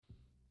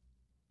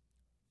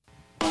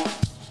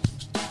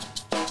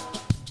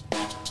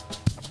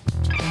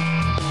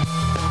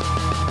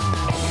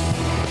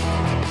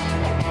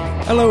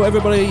Hello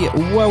everybody,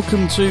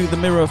 welcome to the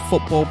Mirror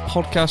Football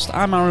Podcast.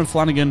 I'm Aaron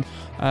Flanagan.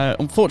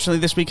 Unfortunately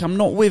this week I'm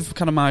not with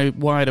kind of my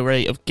wide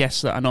array of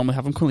guests that I normally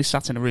have. I'm currently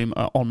sat in a room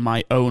on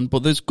my own,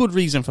 but there's good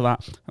reason for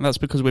that, and that's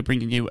because we're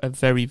bringing you a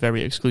very,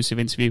 very exclusive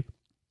interview.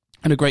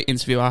 And a great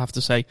interview, I have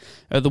to say.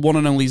 The one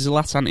and only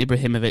Zlatan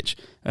Ibrahimovic,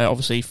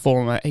 obviously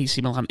former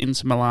AC Milan,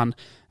 Inter Milan,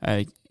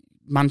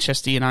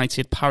 Manchester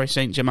United, Paris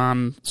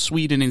Saint-Germain,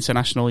 Sweden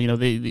international,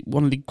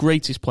 one of the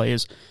greatest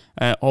players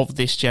of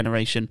this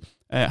generation,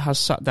 has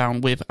sat down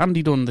with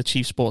Andy Dunn, the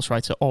chief sports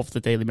writer of the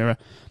Daily Mirror,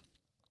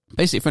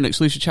 basically for an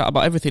exclusive chat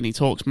about everything. He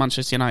talks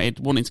Manchester United,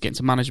 wanting to get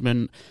into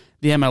management,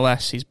 the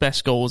MLS, his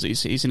best goals.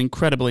 It's an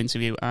incredible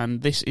interview,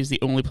 and this is the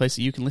only place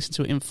that you can listen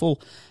to it in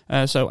full.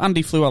 So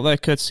Andy flew out there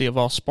courtesy of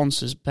our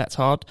sponsors, Bet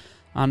Hard,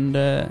 and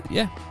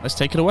let's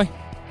take it away.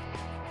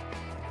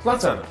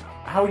 Zlatan,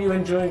 how are you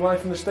enjoying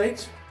life in the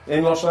States,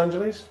 in Los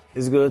Angeles?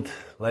 It's good.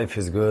 Life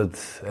is good.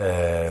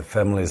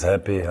 Family is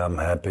happy. I'm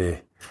happy.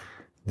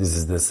 This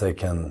is the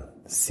second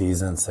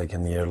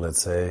year,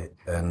 let's say,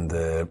 and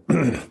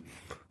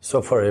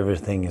so far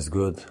everything is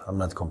good. I'm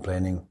not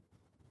complaining.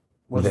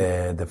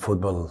 The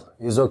football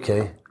is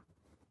okay.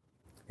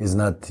 It's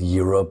not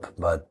Europe,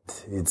 but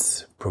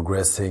it's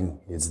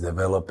progressing, it's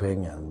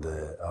developing, and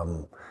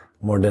I'm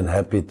more than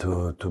happy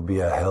to be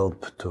a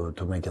help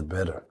to make it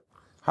better.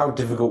 How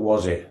difficult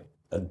was it,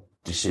 a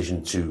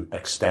decision to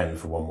extend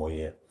for one more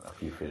year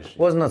after you finished? It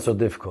was not so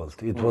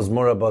difficult. It was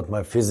more about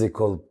my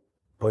physical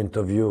point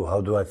of view.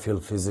 How do I feel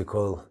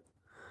physical?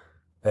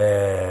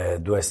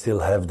 Do I still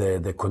have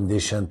the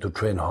condition to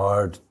train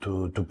hard,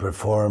 to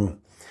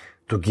perform,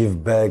 to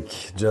give back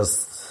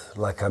just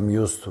like I'm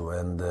used to?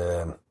 And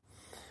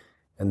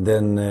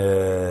then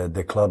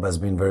the club has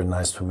been very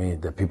nice to me.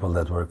 The people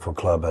that work for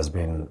club has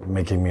been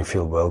making me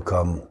feel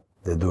welcome.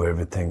 They do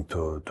everything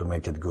to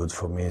make it good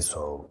for me.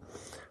 So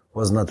it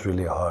was not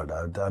really hard.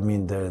 I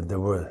mean,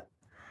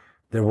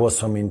 there was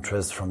some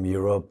interest from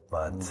Europe,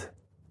 but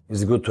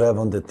it's good to have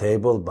on the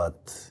table,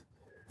 but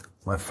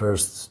my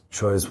first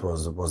choice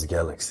was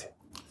Galaxy.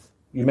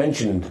 You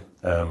mentioned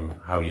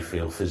how you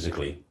feel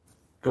physically.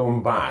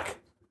 Going back,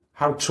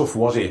 how tough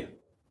was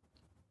it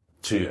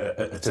to,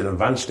 at an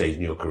advanced stage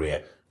in your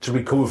career, to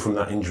recover from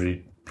that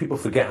injury? People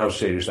forget how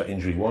serious that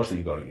injury was that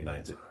you got at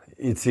United.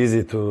 It's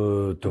easy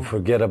to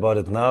forget about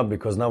it now,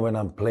 because now when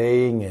I'm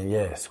playing,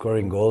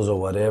 scoring goals or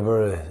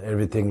whatever,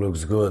 everything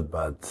looks good.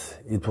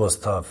 But it was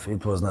tough.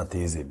 It was not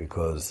easy,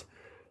 because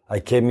I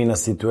came in a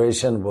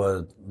situation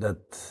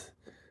that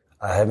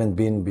I haven't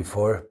been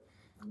before.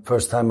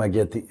 First time I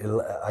get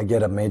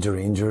a major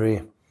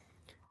injury,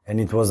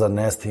 and it was a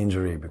nasty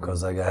injury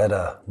because I had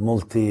a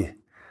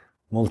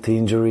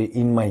multi-injury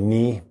in my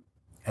knee,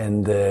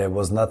 and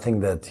was nothing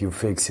that you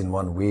fix in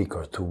 1 week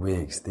or 2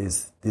 weeks.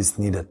 This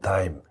needed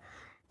time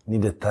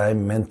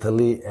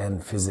mentally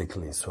and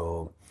physically.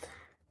 So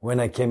when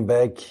I came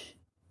back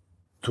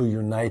to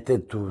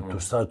United to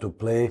start to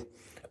play,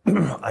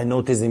 I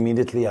noticed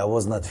immediately I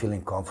was not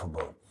feeling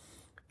comfortable.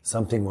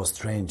 Something was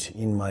strange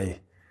in my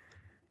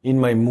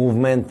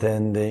movement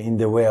and in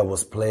the way I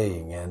was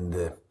playing.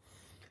 And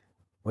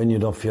when you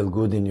don't feel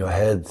good in your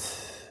head,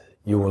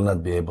 you will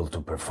not be able to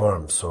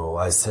perform. So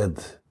I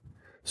said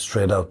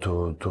straight out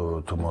to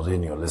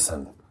Mourinho,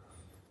 listen,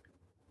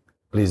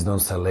 please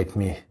don't select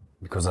me,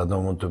 because I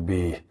don't want to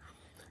be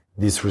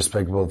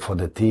disrespectful for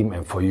the team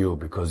and for you,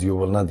 because you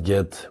will not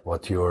get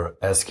what you're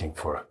asking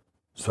for.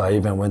 So I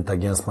even went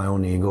against my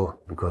own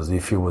ego, because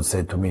if you would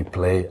say to me,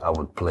 play, I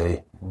would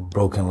play.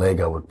 Broken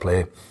leg, I would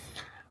play.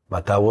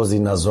 But I was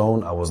in a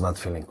zone, I was not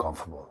feeling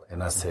comfortable.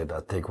 And I said,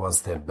 I take one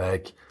step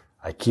back,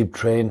 I keep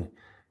training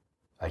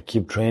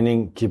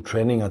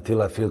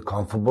until I feel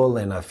comfortable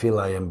and I feel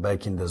I am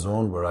back in the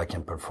zone where I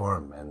can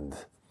perform. And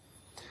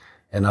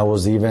I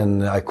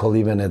called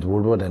even Ed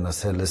Woodward and I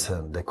said,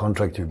 listen, the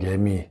contract you gave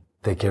me,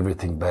 take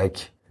everything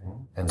back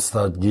and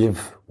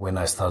give when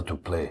I start to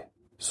play.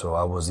 So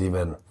I was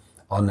even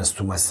honest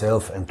to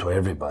myself and to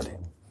everybody.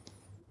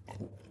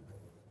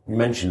 You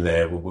mentioned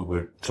there,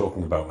 we're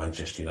talking about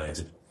Manchester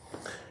United.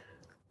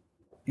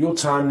 Your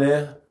time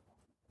there,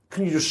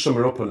 can you just sum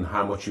it up on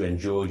how much you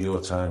enjoyed your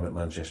time at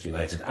Manchester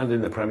United and in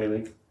the Premier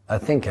League? I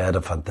think I had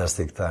a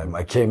fantastic time.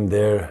 I came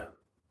there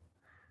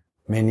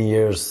many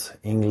years,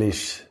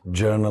 English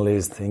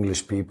journalists,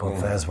 English people,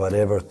 fans,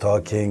 whatever,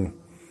 talking.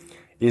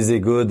 Is he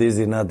good? Is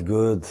he not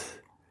good?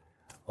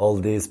 All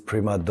this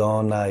prima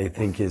donna, I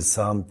think is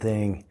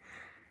something.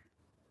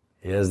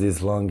 He has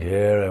this long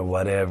hair and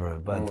whatever.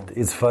 But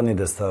it's funny,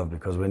 the stuff,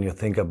 because when you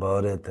think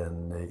about it,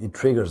 and it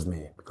triggers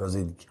me, because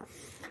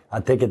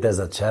I take it as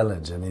a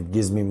challenge and it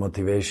gives me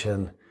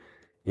motivation.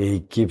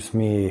 It keeps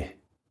me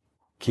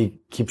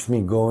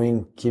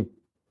going,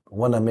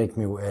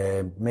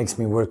 makes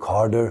me work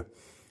harder.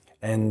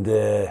 And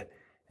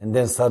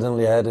then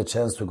suddenly I had a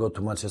chance to go to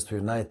Manchester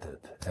United.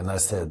 And I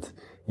said,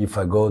 if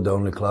I go, the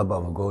only club I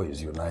will go is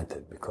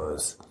United,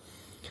 because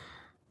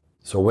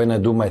so when I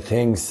do my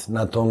things,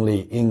 not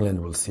only England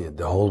will see it,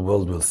 the whole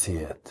world will see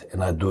it.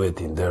 And I do it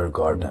in their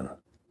garden.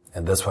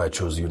 And that's why I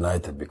chose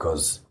United,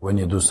 because when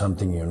you do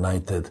something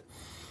United,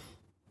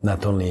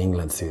 Not only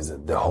England sees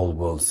it, the whole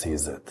world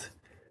sees it.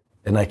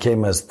 And I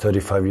came as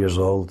 35 years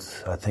old,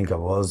 I think I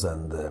was,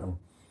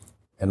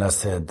 and I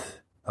said,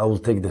 I will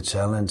take the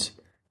challenge.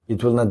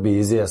 It will not be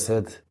easy, I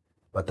said,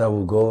 but I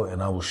will go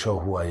and I will show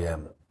who I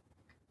am.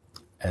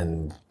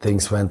 And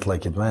things went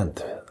like it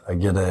went. I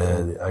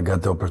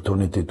got the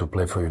opportunity to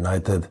play for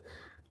United.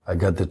 I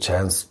got the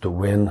chance to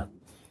win,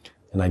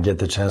 and I get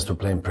the chance to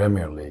play in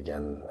Premier League.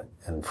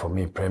 And for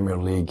me, Premier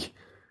League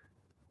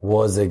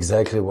was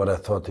exactly what I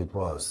thought it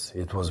was.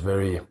 It was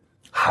very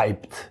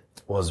hyped,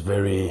 was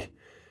very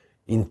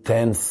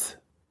intense.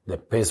 The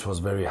pace was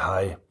very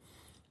high,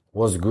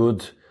 was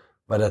good,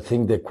 but I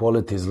think the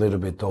quality is a little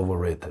bit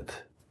overrated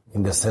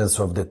in the sense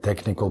of the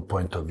technical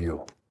point of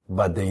view.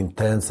 But the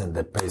intense and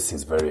the pace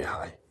is very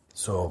high.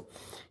 So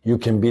you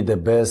can be the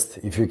best.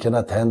 If you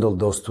cannot handle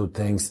those two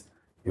things,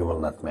 you will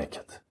not make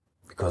it.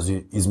 Because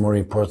it's more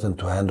important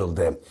to handle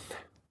the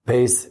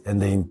pace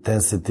and the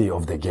intensity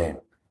of the game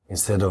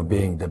instead of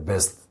being the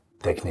best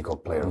technical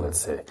player, let's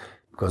say.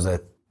 Because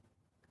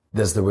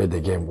that's the way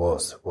the game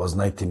was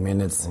 90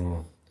 minutes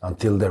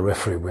until the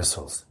referee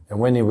whistles. And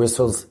when he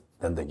whistles,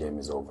 then the game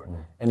is over.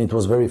 And it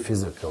was very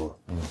physical,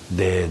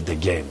 the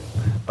game.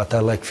 But I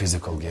like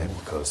physical game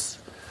because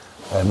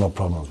I have no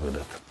problems with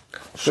it.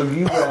 So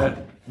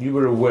you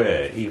were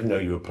aware, even though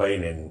you were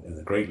playing in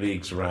the great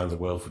leagues around the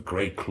world for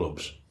great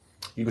clubs,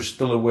 you were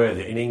still aware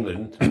that in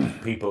England,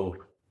 people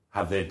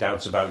had their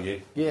doubts about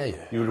you? Yeah.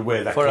 You were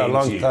aware that for came a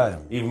long to you.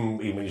 time. Even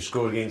when you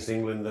scored against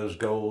England, those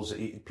goals,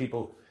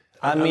 people...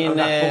 I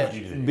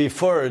mean,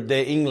 before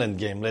the England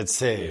game, let's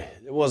say,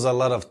 there was a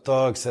lot of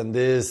talks and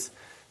this.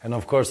 And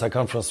of course, I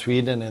come from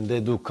Sweden and they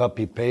do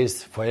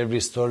copy-paste for every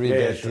story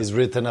that is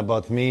written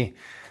about me.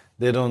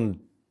 They don't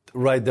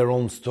write their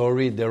own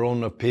story, their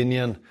own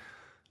opinion.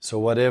 So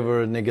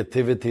whatever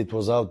negativity it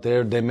was out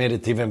there, they made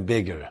it even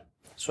bigger.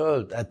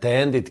 So at the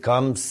end it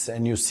comes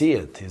and you see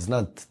it. It's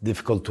not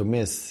difficult to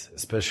miss,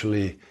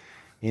 especially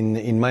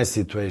in my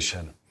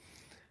situation.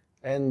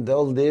 And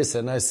all this,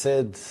 and I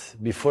said,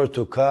 before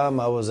to come,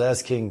 I was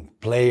asking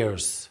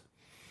players,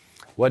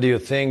 what do you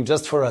think?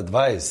 Just for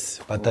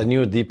advice. But I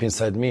knew deep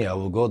inside me, I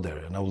will go there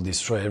and I will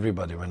destroy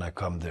everybody when I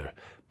come there.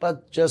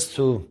 But just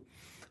to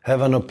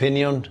have an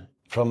opinion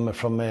from a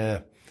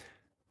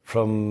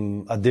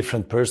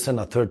different person,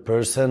 a third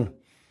person,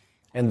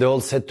 and they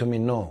all said to me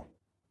no.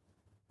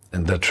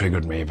 And that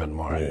triggered me even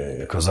more,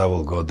 because I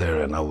will go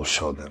there and I will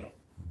show them.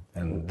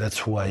 And that's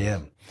who I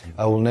am.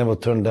 I will never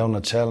turn down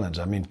a challenge.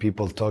 I mean,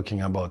 people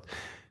talking about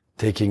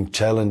taking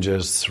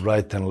challenges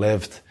right and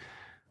left,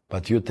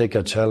 but you take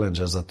a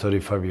challenge as a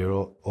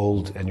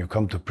 35-year-old and you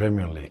come to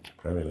Premier League,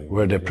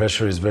 where the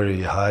pressure is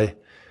very high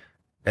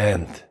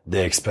and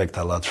they expect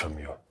a lot from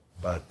you.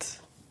 But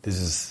this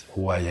is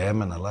who I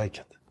am and I like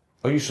it.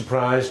 Are you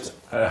surprised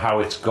how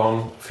it's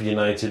gone for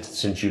United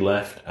since you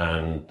left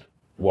and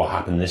what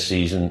happened this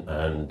season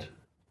and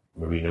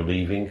Mourinho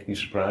leaving? Are you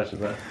surprised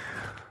at that?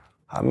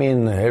 I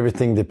mean,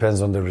 everything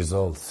depends on the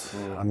results.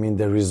 I mean,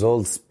 the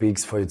result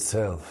speaks for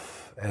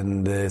itself.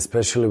 And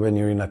especially when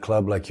you're in a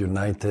club like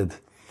United,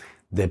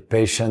 the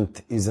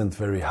patience isn't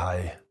very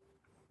high.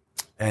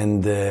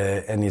 And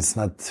it's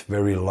not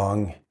very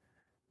long.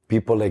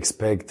 People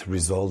expect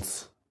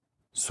results.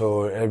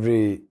 So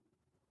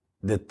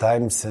the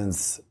time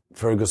since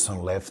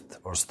Ferguson left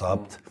or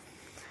stopped,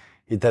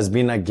 it has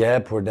been a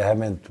gap where they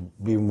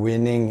haven't been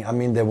winning. I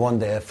mean, they won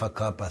the FA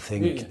Cup, I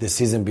think, the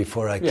season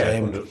before I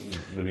came.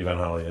 Louis van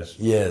Gaal, yes.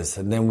 Yes,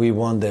 and then we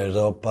won the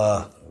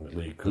Europa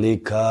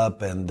League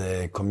Cup and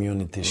the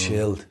Community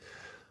Shield.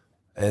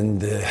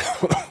 And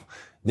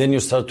then you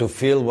start to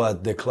feel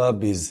what the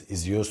club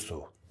is used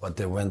to, what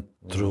they went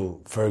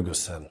through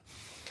Ferguson.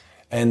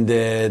 And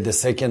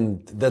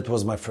that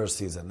was my first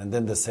season. And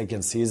then the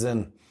second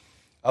season,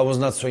 I was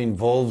not so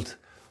involved.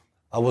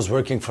 I was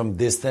working from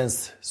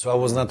distance, so I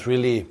was not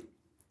really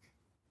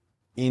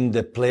in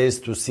the place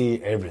to see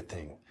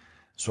everything.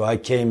 So I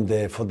came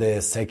there for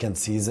the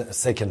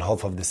second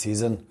half of the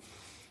season,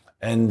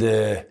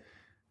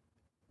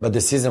 but the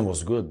season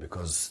was good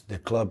because the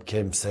club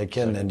came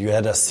second, and you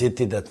had a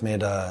city that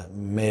made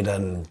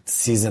a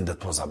season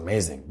that was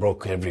amazing,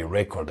 broke every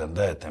record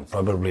and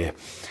probably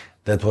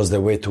that was the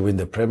way to win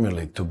the Premier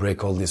League, to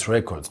break all these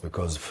records,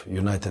 because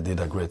United did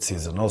a great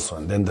season also.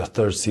 And then the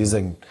third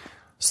season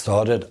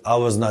started. I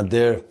was not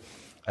there.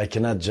 I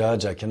cannot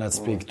judge. I cannot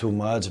speak too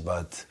much,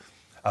 but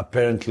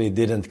apparently it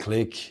didn't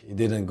click. It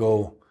didn't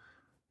go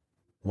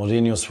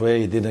Mourinho's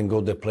way. It didn't go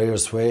the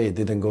players' way. It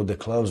didn't go the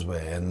club's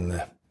way.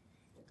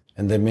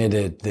 And they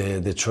made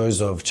the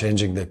choice of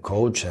changing the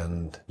coach,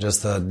 and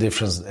just a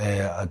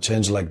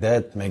change like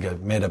that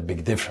made a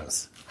big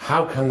difference.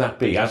 How can that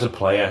be? As a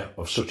player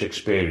of such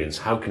experience,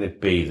 how can it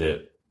be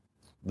that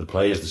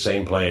the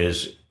same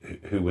players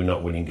who were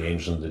not winning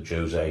games under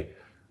Jose,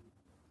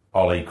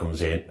 Ole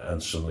comes in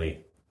and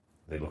suddenly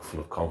they look full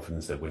of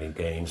confidence, they're winning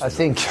games, I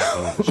think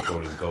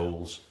scoring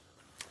goals.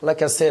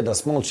 Like I said, a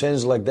small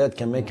change like that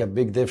can make a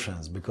big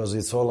difference because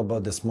it's all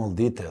about the small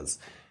details.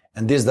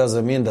 And this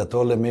doesn't mean that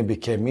Ole maybe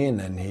came in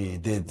and he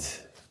did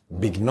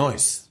big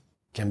noise.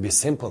 It can be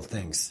simple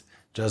things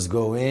just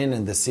go in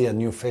and they see a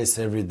new face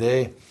every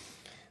day.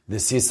 They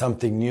see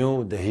something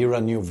new. They hear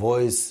a new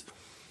voice.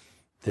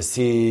 They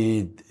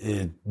see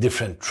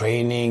different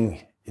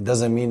training. It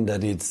doesn't mean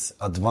that it's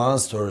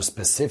advanced or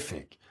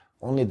specific.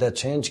 Only that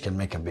change can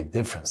make a big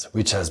difference,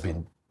 which has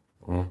been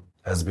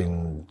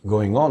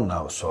going on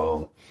now.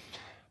 So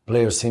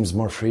player seems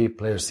more free,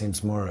 player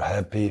seems more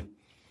happy,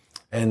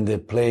 and they're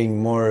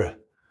playing more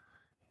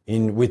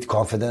with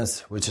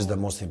confidence, which is the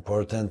most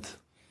important.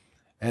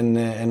 And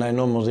I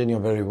know Mourinho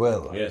very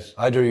well. Yes.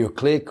 Either you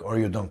click or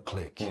you don't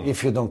click.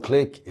 If you don't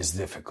click, it's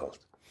difficult.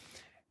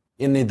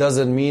 And it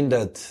doesn't mean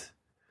that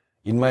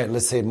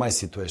let's say my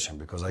situation,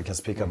 because I can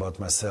speak about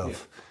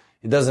myself.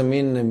 It doesn't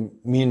mean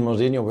me and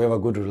Mourinho, we have a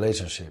good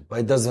relationship. But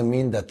it doesn't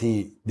mean that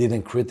he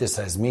didn't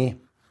criticize me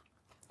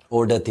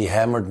or that he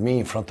hammered me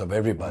in front of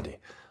everybody.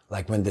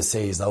 Like when they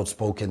say he's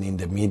outspoken in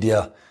the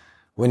media.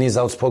 When he's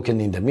outspoken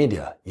in the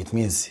media, it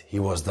means he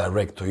was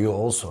direct to you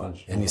also.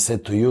 And he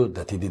said to you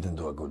that he didn't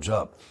do a good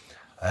job.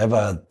 I have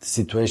a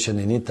situation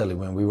in Italy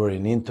when we were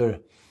in Inter.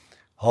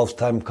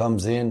 Halftime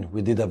comes in,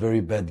 we did a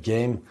very bad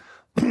game.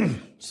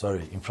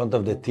 In front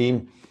of the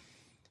team,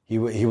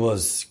 he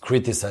was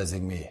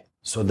criticizing me.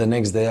 So the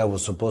next day I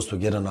was supposed to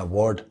get an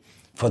award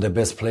for the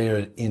best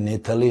player in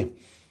Italy.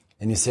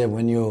 And he said,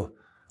 when you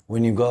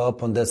go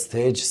up on that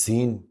stage,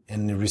 seeing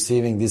and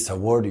receiving this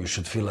award, you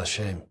should feel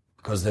ashamed.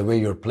 Because the way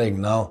you're playing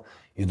now,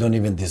 you don't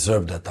even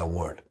deserve that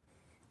award.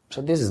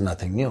 So this is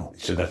nothing new.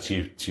 So that's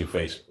you to your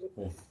face?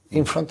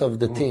 In front of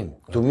the team,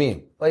 to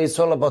me. But it's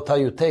all about how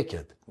you take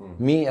it.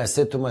 Me, I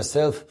said to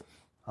myself,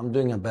 I'm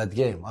doing a bad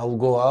game. I will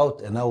go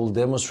out and I will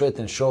demonstrate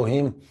and show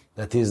him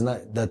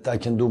that I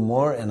can do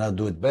more and I'll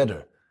do it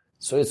better.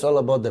 So it's all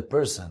about the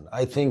person.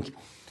 I think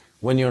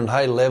when you're on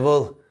high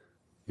level,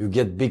 you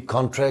get big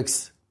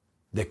contracts.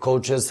 The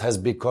coaches has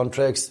big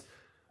contracts.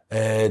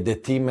 The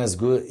team the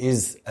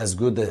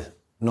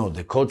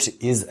coach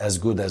is as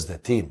good as the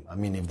team. I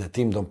mean, if the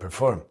team don't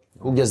perform,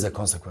 who gets the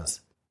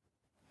consequence?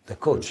 The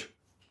coach.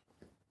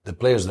 The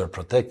players are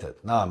protected.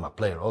 Now I'm a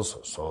player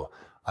also, so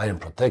I am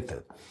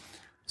protected.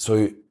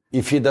 So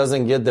if he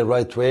doesn't get the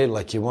right way,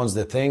 like he wants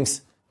the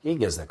things, he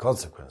gets the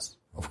consequence.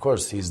 Of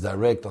course, he's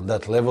direct on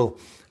that level.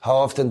 How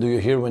often do you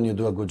hear when you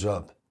do a good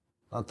job?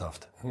 Not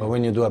often. But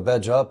when you do a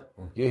bad job,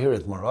 you hear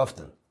it more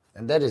often.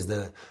 And that is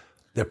the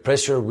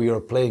pressure we are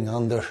playing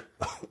under,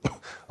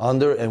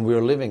 and we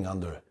are living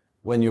under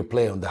when you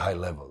play on the high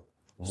level.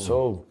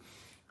 So,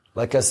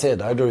 like I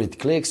said, either it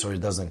clicks or it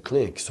doesn't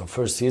click. So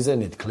first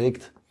season it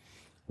clicked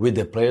with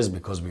the players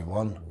because we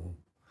won.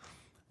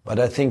 But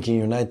I think in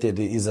United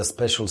it is a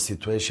special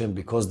situation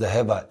because they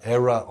have an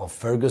era of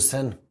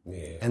Ferguson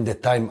and the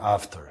time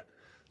after.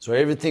 So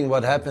everything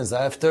what happens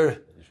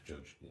after,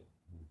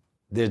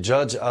 they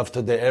judge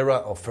after the era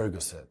of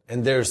Ferguson.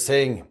 And they're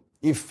saying,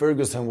 if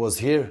Ferguson was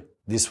here,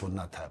 this would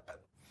not happen.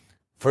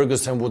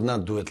 Ferguson would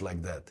not do it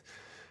like that.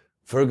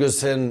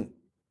 Ferguson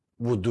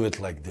would do it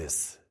like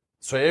this.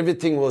 So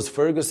everything was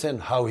Ferguson,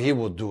 how he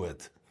would do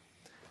it.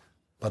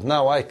 But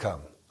now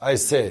I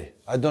say,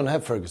 I don't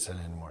have Ferguson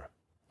anymore.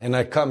 And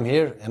I come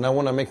here and I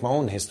want to make my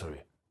own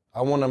history.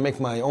 I want to make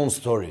my own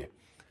story.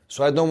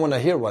 So I don't want to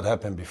hear what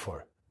happened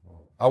before.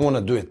 I want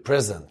to do it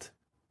present,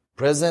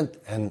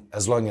 and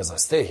as long as I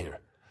stay here.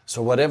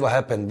 So whatever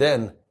happened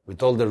then,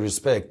 with all the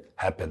respect,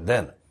 happened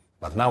then.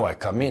 But now I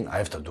come in, I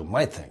have to do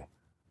my thing.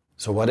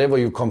 So whatever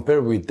you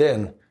compare with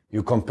then,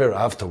 you compare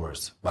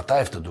afterwards. But I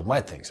have to do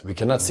my things. We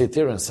cannot sit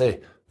here and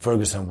say,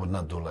 Ferguson would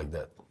not do like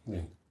that.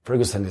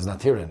 Ferguson is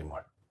not here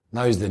anymore.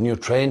 Now is the new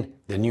train,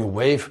 the new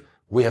wave.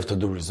 We have to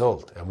do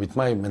result. And with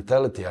my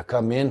mentality, I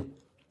come in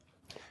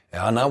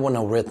and I want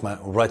to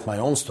write my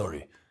own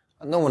story.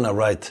 I don't want to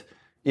write,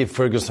 if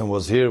Ferguson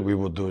was here, we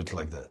would do it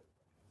like that.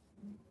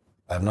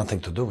 I have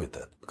nothing to do with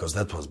that because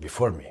that was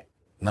before me.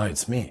 Now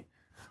it's me.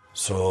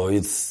 So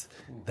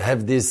they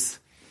have this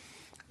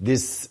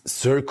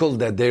circle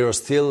that they are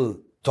still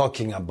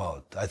talking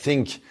about. I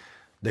think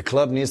the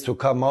club needs to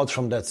come out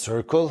from that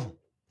circle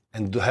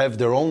and to have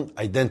their own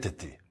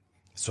identity.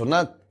 So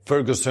not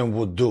Ferguson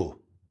would do.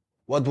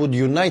 What would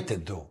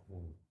United do?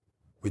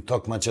 We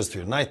talk Manchester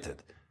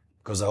United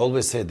because I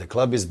always say the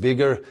club is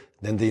bigger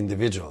than the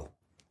individual.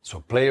 So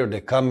players,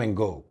 they come and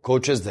go.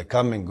 Coaches, they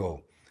come and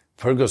go.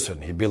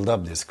 Ferguson, he built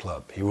up this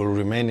club. He will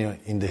remain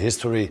in the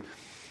history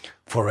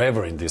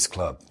forever in this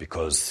club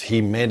because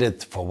he made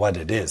it for what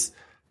it is.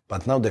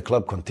 But now the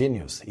club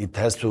continues. It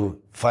has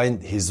to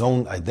find his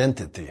own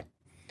identity.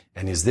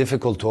 And it's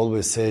difficult to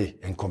always say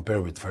and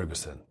compare with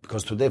Ferguson.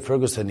 Because today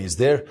Ferguson is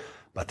there,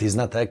 but he's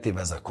not active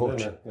as a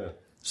coach. Yeah.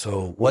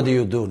 So what do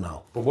you do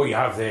now? But what you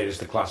have there is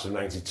the class of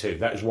 92.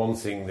 That is one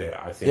thing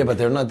that I think... Yeah, but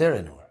they're not there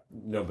anymore.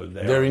 No, but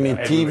they're in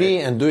TV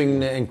and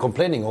doing and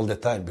complaining all the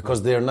time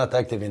because they are not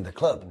active in the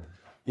club.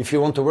 If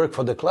you want to work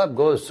for the club,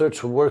 go search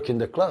for work in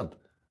the club.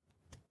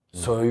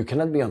 So you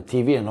cannot be on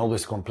TV and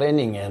always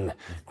complaining and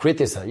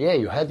criticize. Yeah,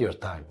 you had your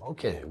time.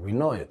 Okay, we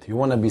know it. You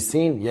want to be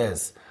seen?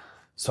 Yes.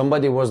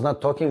 Somebody was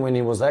not talking when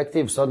he was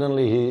active.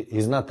 Suddenly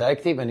he's not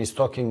active and he's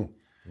talking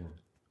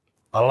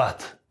a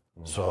lot.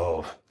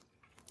 So,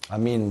 I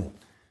mean,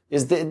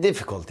 It's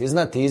difficult. It's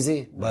not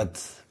easy,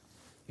 but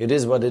it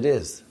is what it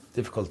is.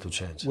 Difficult to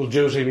change. Will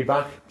Jose be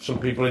back? Some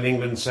people in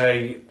England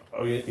say,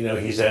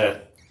 he's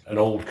an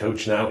old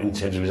coach now in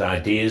terms of his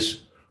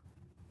ideas,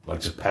 like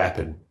to Pep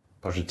and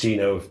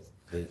Pochettino.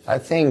 I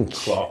think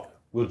Klopp.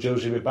 Will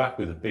Jose be back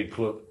with a big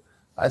club?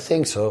 I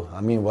think so.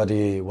 I mean, what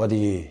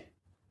he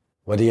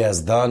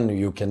has done,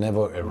 you can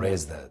never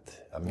erase that.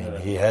 I mean,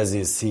 he has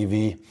his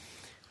CV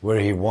where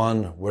he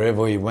won,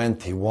 wherever he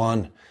went, he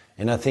won,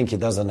 and I think he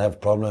doesn't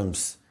have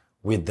problems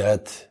with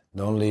that.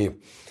 The only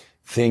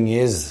thing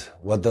is,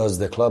 what does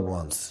the club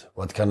want?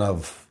 What kind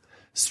of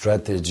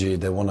strategy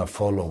they want to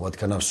follow? What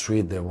kind of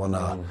street they want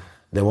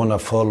to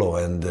follow?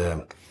 And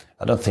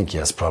I don't think he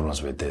has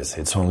problems with this.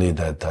 It's only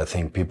that I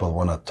think people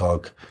want to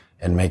talk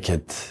and make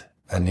it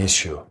an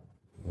issue.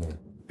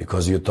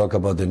 Because you talk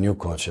about the new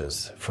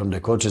coaches. From the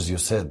coaches you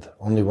said,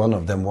 only one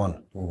of them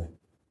won.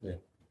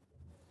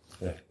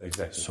 Yeah,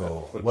 exactly.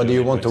 So what do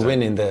you want to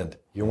win in that?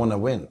 You want to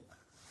win.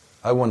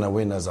 I want to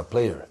win as a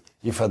player.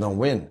 If I don't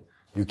win,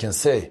 you can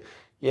say,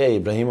 yeah,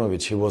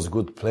 Ibrahimovic, he was a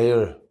good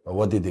player, but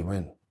what did he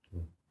win?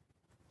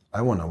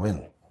 I want to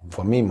win.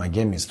 For me, my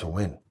game is to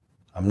win.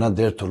 I'm not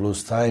there to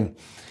lose time.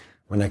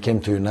 When I came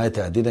to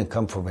United, I didn't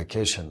come for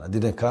vacation. I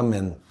didn't come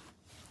and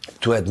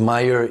to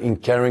admire in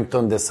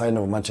Carrington the sign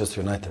of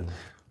Manchester United.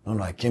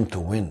 No, I came to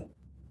win.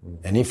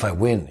 And if I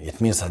win, it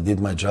means I did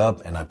my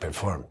job and I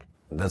performed.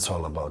 That's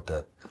all about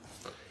that.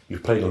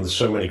 You've played under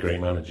so many great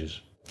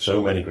managers,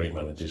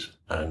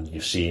 and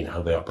you've seen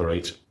how they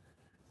operate.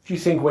 Do you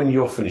think when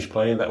you're finished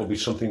playing, that will be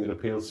something that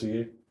appeals to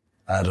you?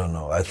 I don't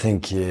know. I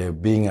think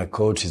being a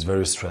coach is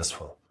very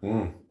stressful.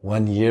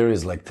 1 year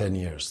is like 10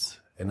 years.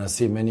 And I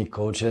see many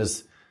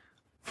coaches,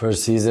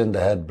 first season they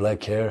had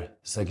black hair,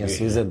 second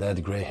season they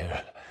had gray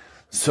hair.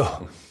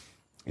 So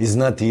it's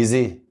not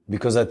easy,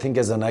 because I think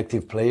as an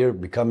active player,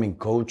 becoming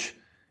coach,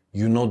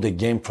 you know the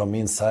game from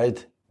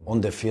inside,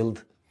 on the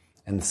field,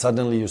 and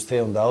suddenly you stay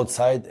on the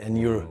outside and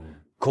you're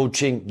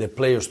coaching the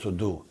players to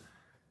do.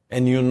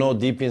 And you know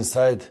deep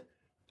inside,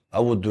 I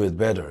would do it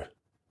better.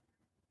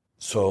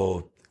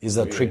 So it's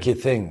a tricky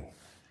thing.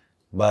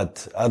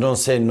 But I don't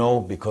say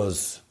no,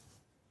 because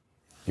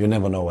you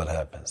never know what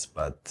happens.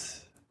 But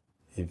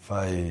if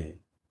I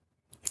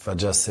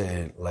just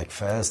say like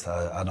fast,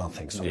 I don't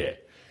think so. Yeah.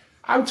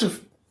 Out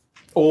of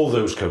all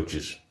those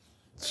coaches,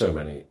 so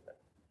many,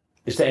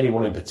 is there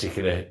anyone in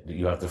particular that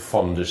you have the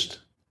fondest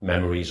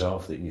memories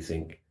of that you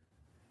think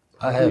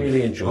I have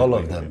really enjoyed all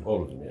of them?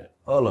 All of them, yeah.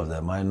 All of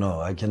them, I know.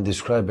 I can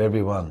describe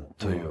everyone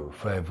to you.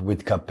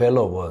 With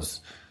Capello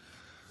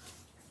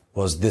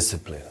was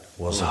discipline,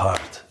 was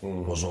hard,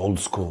 was old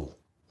school.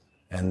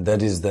 And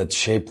that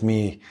shaped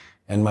me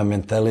and my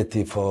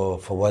mentality for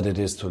what it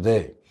is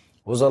today. It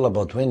was all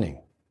about winning.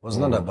 It was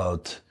not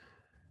about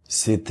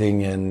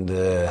sitting and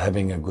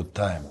having a good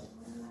time.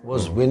 It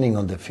was winning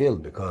on the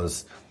field,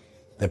 because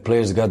the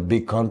players got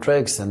big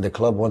contracts and the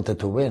club wanted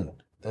to win.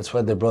 That's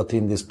why they brought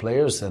in these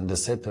players, and they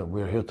said that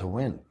we're here to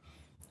win.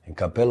 And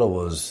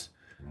Capello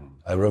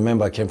I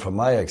remember I came from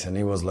Ajax and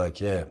he was like,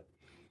 yeah,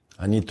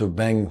 I need to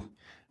bang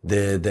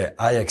the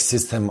Ajax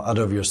system out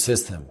of your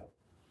system,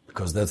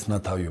 because that's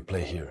not how you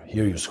play here.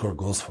 Here you score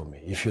goals for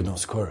me. If you don't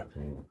score,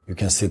 you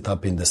can sit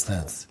up in the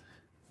stands.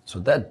 So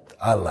that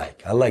I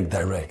like. I like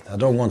direct. I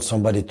don't want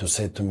somebody to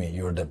say to me,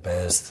 you're the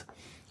best.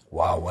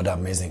 Wow, what an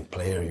amazing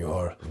player you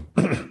are.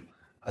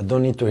 I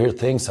don't need to hear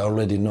things I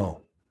already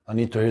know. I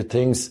need to hear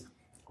things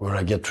where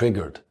I get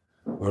triggered,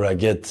 where I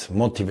get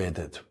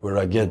motivated,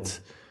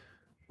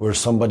 where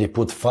somebody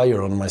put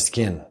fire on my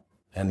skin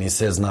and he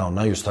says, now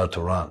you start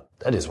to run.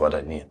 That is what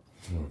I need.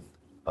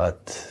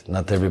 But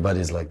not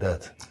everybody's like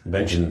that. You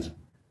mentioned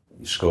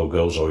you score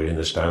goals, or you're in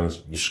the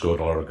stands, you scored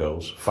a lot of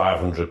goals,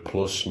 500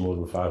 plus, more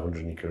than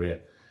 500 in your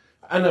career.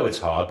 I know it's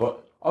hard,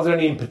 but are there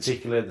any in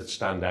particular that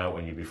stand out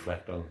when you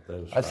reflect on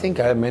those? I think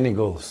I have many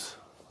goals.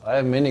 I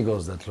have many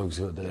goals that looks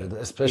good,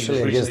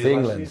 especially against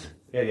England.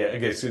 Yeah,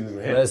 against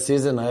England. Last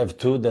season I have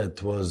two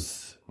that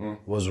was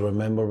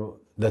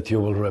that you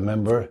will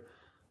remember.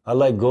 I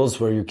like goals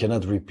where you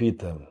cannot repeat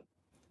them.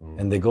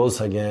 And the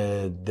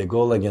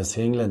goal against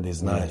England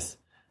is nice.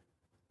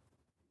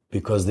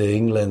 Because the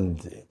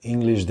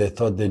English, they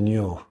thought they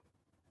knew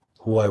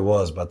who I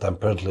was, but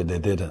apparently they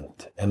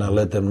didn't. And I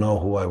let them know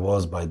who I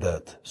was by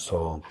that.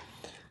 So,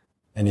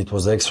 and it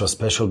was extra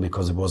special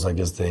because it was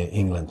against the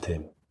England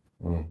team.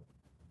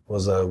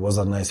 Was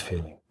a nice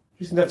feeling.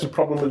 You think that's a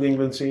problem with the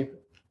England team?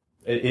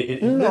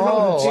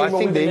 No, I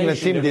think the England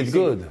team did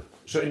good.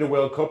 So in the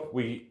World Cup,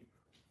 we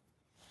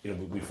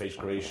faced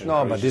Croatia.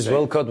 No, but this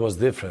World Cup was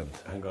different.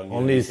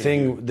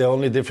 The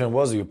only difference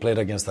was you played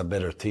against a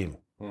better team.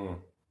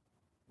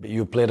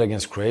 You played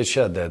against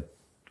Croatia that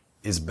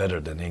is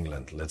better than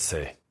England, let's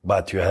say.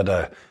 But you had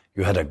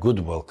a good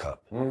World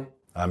Cup.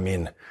 I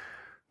mean,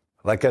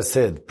 like I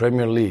said,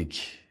 Premier League,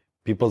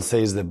 people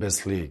say it's the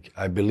best league.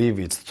 I believe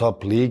it's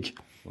top league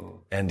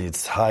and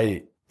it's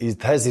high.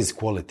 It has its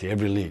quality,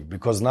 every league,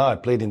 because now I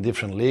played in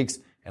different leagues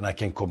and I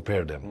can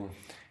compare them.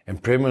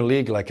 And Premier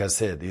League, like I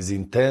said, is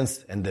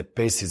intense and the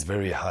pace is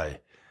very high.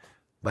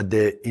 but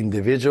the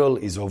individual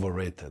is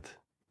overrated.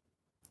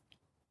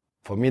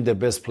 For me, the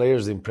best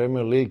players in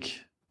Premier League,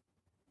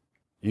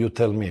 you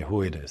tell me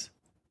who it is.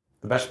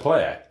 The best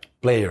player?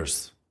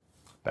 Players.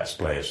 Best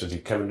players. Is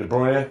it Kevin De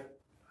Bruyne,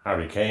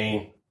 Harry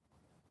Kane,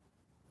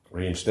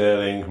 Raheem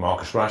Sterling,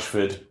 Marcus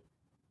Rashford?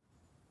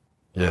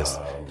 Yes.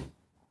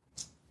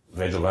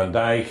 Virgil van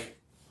Dijk,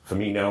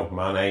 Firmino,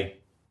 Mane,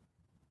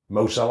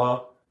 Mo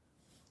Salah?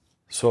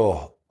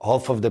 So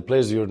half of the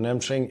players you're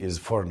mentioning is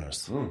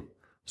foreigners.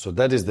 So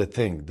that is the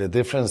thing. The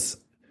difference,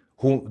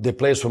 the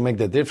players who make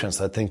the difference,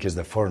 I think, is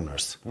the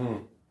foreigners.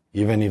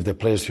 Even if the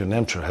players you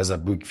named has a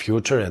big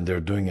future and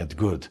they're doing it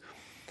good.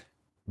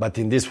 But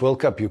in this World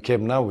Cup, you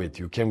came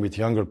with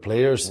younger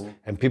players,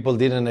 and people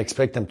didn't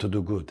expect them to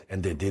do good,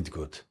 and they did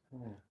good.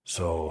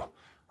 So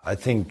I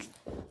think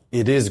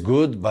it is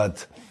good,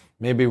 but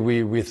maybe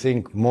we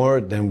think more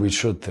than we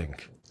should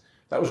think.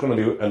 That was going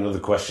to be another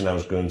question I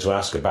was going to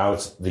ask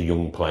about the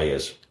young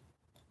players.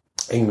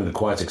 England are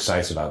quite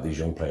excited about these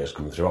young players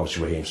coming through.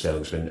 Obviously, Raheem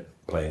Sterling's been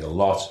playing a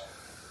lot.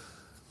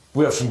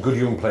 We have some good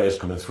young players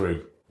coming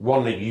through.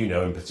 One that you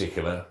know in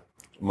particular,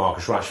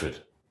 Marcus Rashford.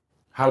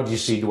 How do you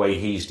see the way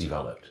he's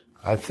developed?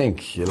 I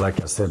think,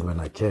 like I said when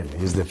I came,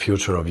 he's the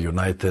future of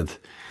United.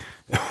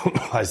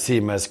 I see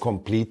him as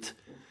complete.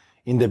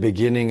 In the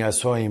beginning, I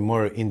saw him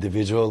more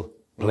individual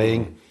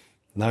playing.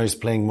 Now he's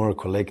playing more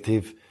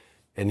collective,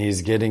 and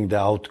he's getting the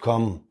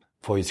outcome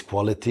for his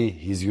quality.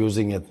 He's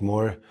using it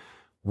more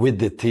with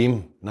the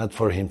team, not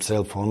for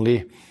himself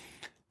only.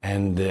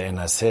 And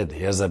I said,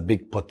 he has a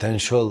big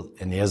potential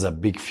and he has a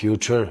big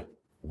future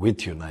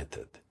with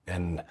United.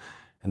 And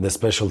the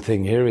special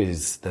thing here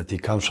is that he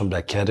comes from the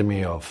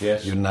academy of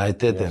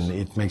United, and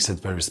it makes it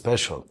very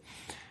special.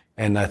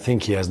 And I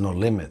think he has no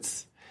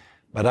limits.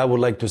 But I would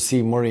like to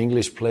see more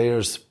English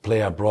players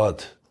play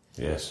abroad.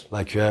 Yes.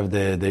 Like you have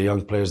the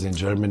young players in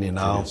Germany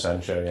now.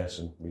 Sancho, yes,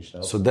 and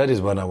Michel. So that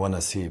is what I want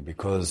to see,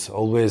 because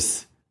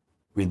always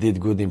we did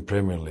good in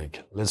Premier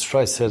League. Let's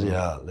try Serie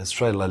A, let's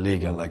try La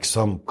Liga, like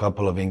some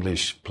couple of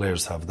English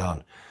players have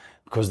done.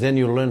 Because then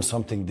you learn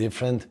something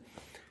different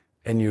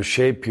and you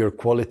shape your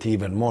quality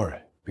even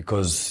more,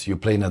 because you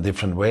play in a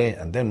different way,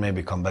 and then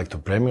maybe come back to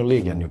Premier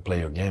League and you play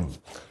your game.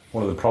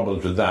 One of the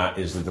problems with that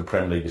is that the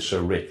Premier League is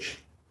so rich.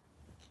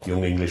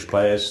 Young English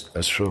players.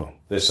 That's true.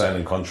 They're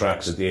signing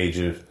contracts at the age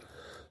of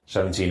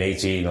 17,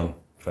 18 on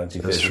 20,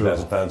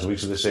 30,000 pounds a week,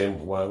 so they're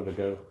saying, why would I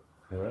go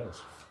anywhere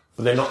else?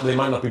 But they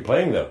might not be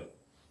playing though.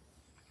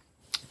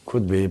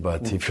 Could be,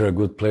 but if you're a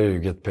good player, you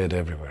get paid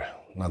everywhere,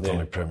 not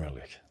only Premier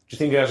League. Do you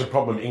think there's a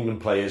problem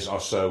England players are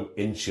so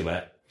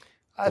insular?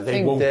 I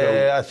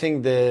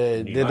think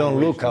they don't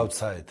look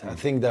outside. I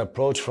think the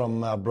approach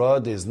from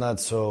abroad is not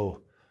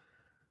so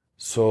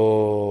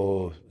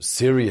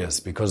serious,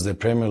 because the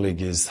Premier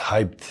League is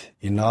hyped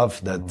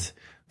enough that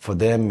for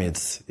them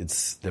it's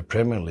the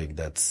Premier League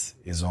that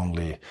is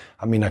only.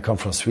 I mean, I come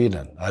from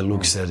Sweden. I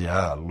look Serie A,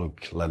 I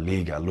look La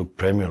Liga, I look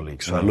Premier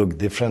League. So I look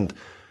different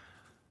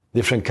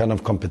kind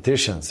of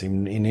competitions.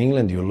 In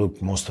England, you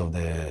look, most of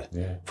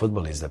the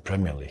football is the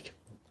Premier League.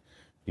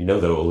 You know,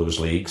 though, all those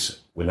leagues,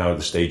 we're now at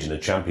the stage in the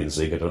Champions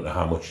League. I don't know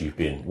how much you've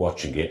been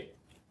watching it.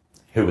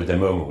 Who at the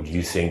moment would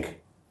you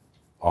think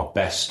are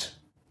best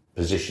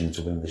positioned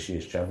to win this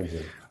year's Champions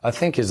League? I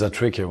think it's a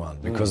tricky one,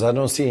 because I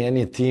don't see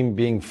any team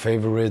being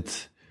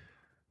favorite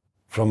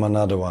from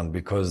another one,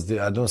 because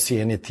I don't see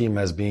any team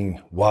as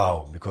being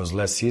wow, because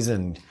last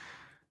season,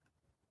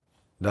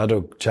 the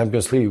other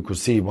Champions League, you could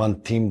see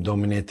one team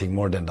dominating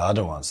more than the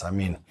other ones. I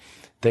mean,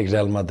 take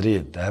Real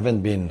Madrid. They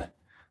haven't been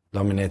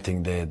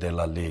dominating the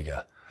La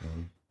Liga.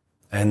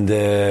 And,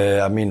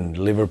 I mean,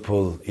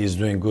 Liverpool is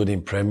doing good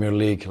in Premier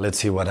League. Let's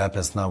see what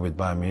happens now with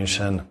Bayern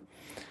Munich.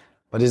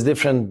 But it's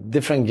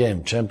different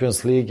game,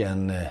 Champions League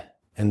and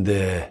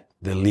the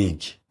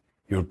league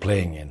you're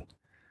playing in.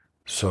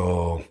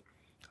 So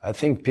I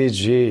think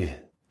PSG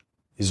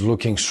is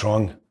looking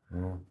strong,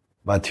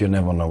 but you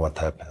never know what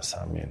happens.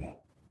 I mean,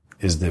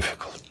 it's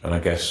difficult. And I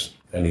guess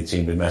any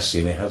team with Messi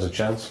in it has a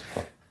chance?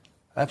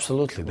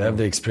 Absolutely. They have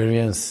the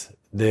experience.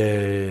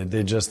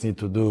 They just need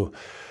to do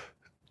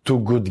 2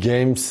 good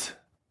games,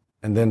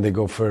 and then they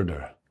go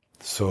further.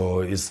 So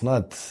it's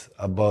not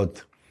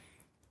about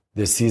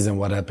the season,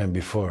 what happened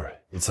before.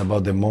 It's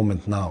about the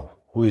moment now.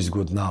 Who is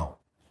good now?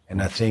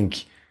 And I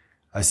think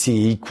I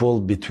see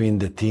equal between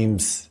the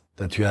teams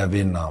that you have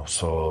in now.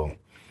 So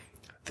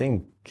I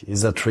think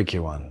it's a tricky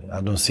one.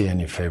 I don't see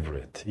any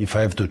favorite. If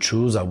I have to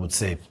choose, I would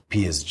say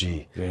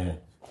PSG. Yeah.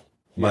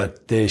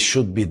 But they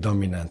should be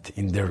dominant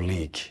in their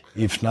league.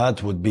 If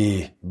not, would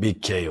be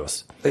big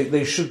chaos.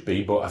 They should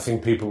be, but I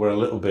think people were a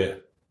little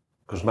bit,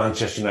 because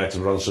Manchester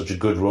United were on such a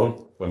good run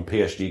when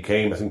PSG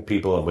came. I think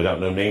people,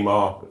 without no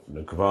Neymar,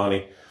 no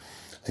Cavani,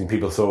 I think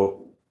people thought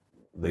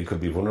they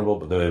could be vulnerable,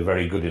 but they were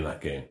very good in that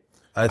game.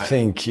 I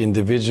think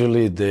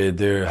individually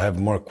they have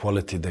more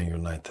quality than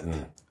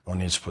United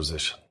on each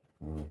position.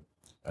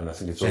 And I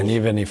think it's also, and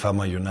even if I'm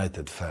a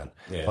United fan,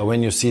 but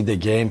when you see the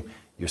game,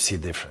 you see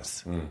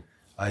difference.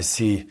 I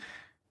see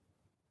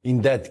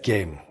in that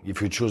game,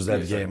 if you choose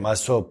that game, I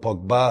saw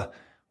Pogba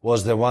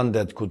was the one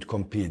that could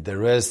compete. The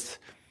rest,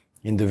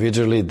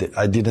 individually,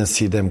 I didn't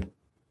see them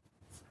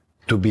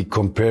to be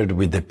compared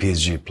with the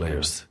PSG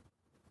players.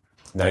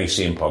 Now you're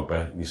seeing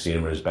Pogba. You're seeing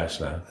him at his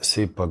best now. I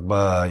see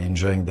Pogba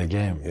enjoying the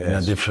game in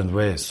a different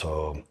way.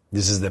 So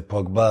this is the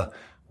Pogba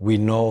we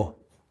know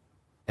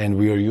and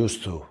we are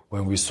used to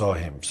when we saw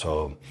him.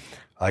 So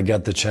I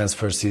got the chance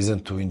first season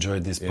to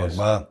enjoy this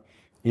Pogba,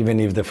 even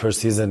if the first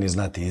season is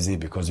not easy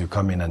because you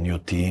come in a new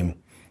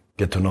team,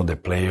 get to know the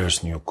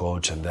players, new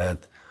coach and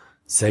that.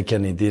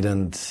 Second,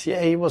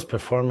 he was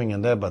performing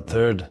and that, but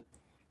third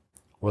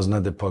was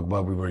not the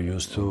Pogba we were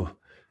used to.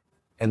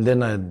 And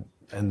then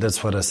and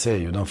that's what I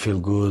say, you don't feel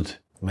good,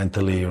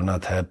 mentally you're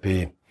not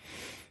happy.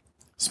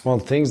 Small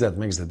things that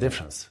makes the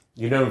difference.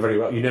 You know him very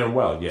well. You know him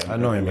well, yeah. I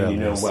know him well. You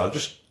know him well.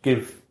 Just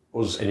give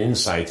us an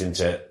insight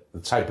into the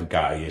type of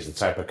guy he is, the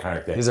type of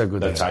character, He's a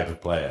good guy. type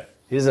of player.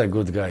 He's a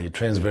good guy. He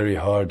trains very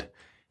hard.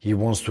 He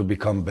wants to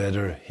become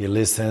better. He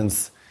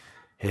listens.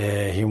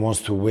 He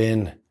wants to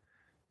win.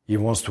 He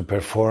wants to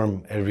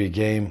perform every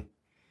game.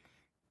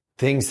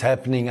 Things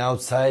happening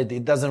outside,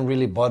 it doesn't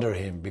really bother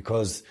him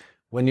because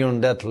when you're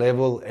on that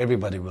level,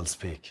 everybody will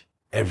speak.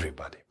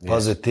 Everybody. Yes.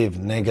 Positive,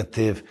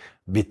 negative,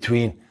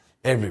 between,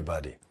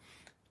 everybody.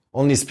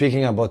 Only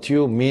speaking about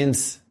you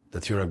means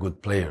that you're a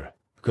good player.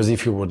 Because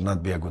if you would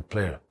not be a good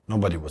player,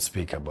 nobody would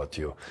speak about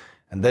you.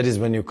 And that is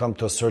when you come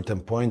to a certain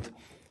point,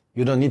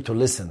 you don't need to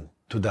listen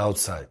to the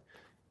outside.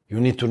 You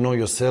need to know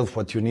yourself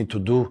what you need to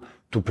do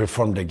to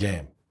perform the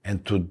game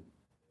and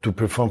to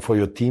perform for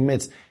your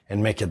teammates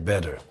and make it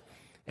better.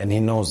 And he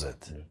knows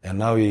it. Yeah. And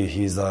now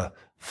he's a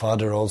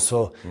father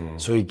also.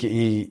 So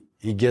he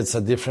gets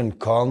a different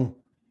calm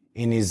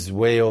in his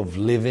way of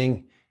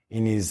living,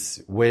 in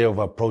his way of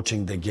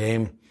approaching the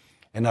game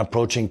and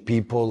approaching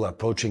people,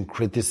 approaching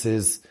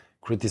criticism,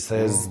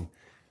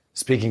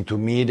 speaking to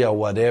media or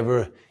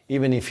whatever,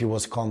 even if he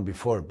was calm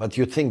before. But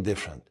you think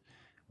different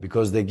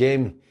because the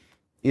game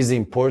is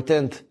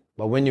important,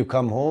 but when you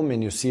come home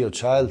and you see your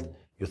child,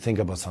 you think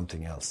about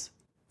something else.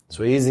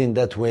 So he's in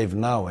that wave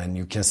now, and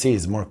you can see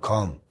he's more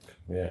calm.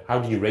 Yeah. How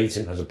do you rate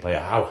him as a player?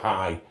 How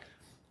high?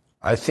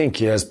 I think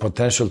he has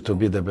potential to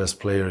be the best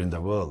player in the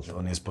world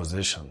on his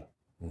position.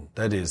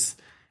 That is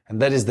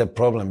the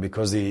problem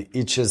because he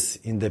itches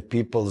in the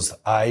people's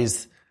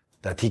eyes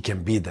that he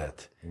can be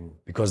that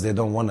because they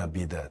don't want to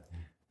be that.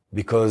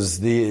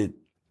 Because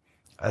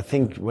I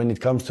think when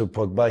it comes to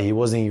Pogba, he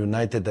was in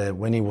United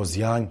when he was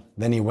young,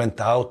 then he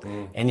went out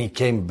and he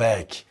came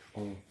back.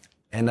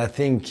 And I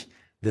think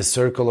the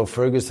circle of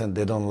Ferguson,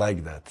 they don't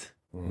like that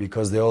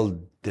because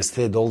they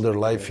stayed all their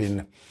life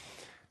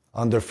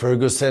under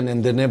Ferguson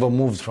and they never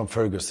moved from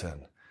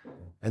Ferguson.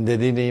 And they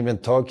didn't even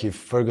talk if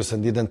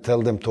Ferguson didn't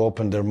tell them to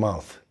open their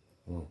mouth.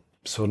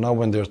 So now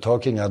when they're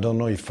talking, I don't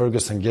know if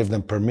Ferguson gave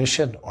them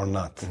permission or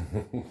not.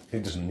 He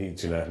doesn't need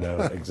to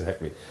know,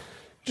 exactly.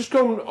 Just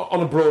going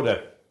on a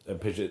broader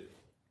picture,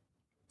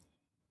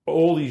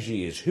 all these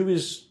years, who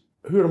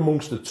are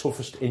amongst the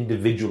toughest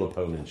individual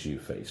opponents you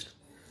faced?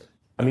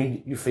 I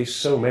mean, you faced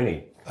so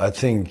many. I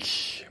think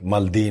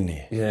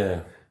Maldini.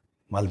 Yeah.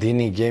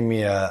 Maldini gave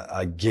me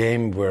a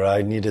game where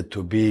I needed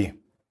to be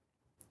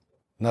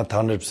not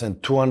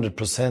 100%,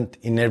 200%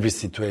 in every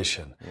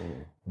situation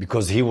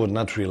because he would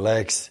not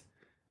relax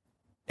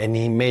and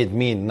he made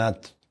me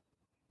not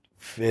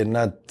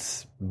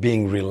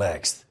being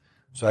relaxed.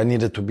 So I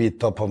needed to be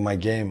top of my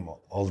game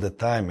all the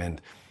time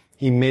and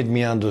he made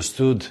me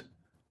understood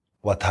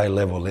what high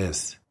level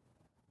is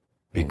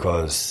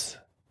because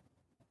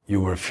you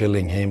were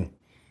feeling him,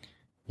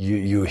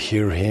 you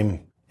hear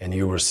him and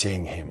you were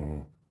seeing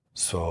him.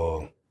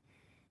 So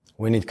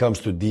when it comes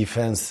to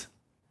defense,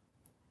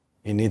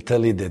 in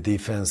Italy, the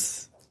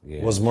defense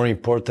was more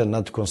important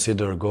not to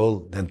consider a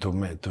goal than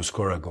to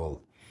score a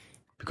goal.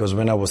 Because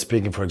when I was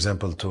speaking, for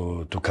example,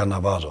 to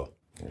Cannavaro,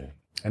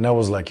 and I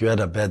was like, you had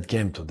a bad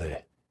game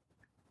today.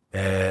 You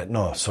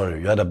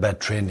had a bad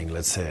training,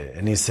 let's say.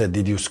 And he said,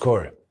 did you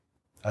score?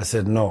 I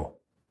said, no.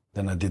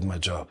 Then I did my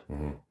job.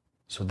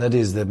 So that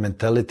is the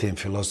mentality and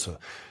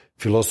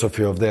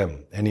philosophy of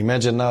them. And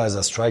imagine now as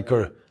a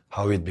striker,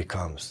 how it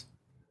becomes.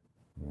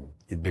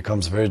 It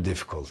becomes very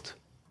difficult.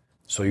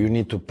 So you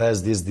need to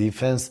pass this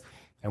defense,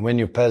 and when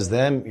you pass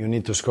them, you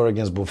need to score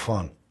against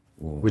Buffon,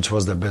 which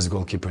was the best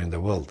goalkeeper in the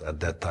world at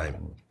that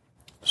time.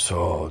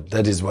 So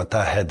that is what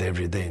I had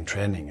every day in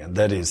training, and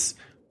that is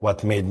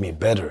what made me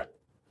better.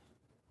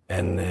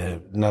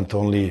 And not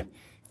only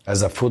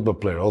as a football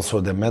player, also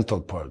the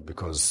mental part,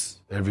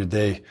 because every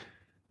day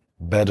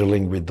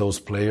battling with those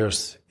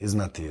players is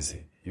not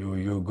easy.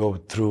 You go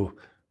through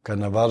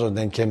Cannavaro,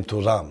 then came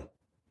to Ram.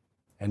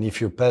 And if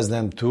you pass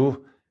them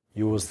too,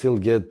 you will still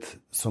get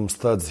some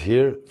studs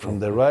here from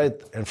the right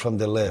and from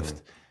the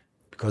left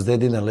because they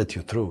didn't let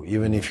you through.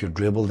 Even if you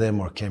dribbled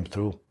them or came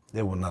through,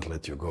 they will not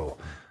let you go.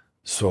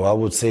 So I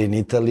would say in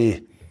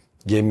Italy,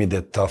 gave me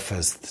the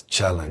toughest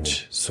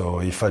challenge. So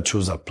if I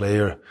choose a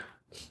player,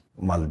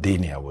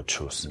 Maldini I would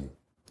choose.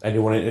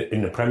 Anyone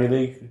in the Premier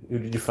League? Who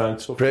did you find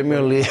tough?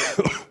 Premier League,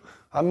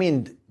 I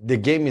mean, the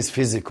game is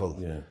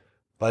physical,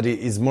 but it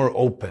is more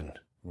open.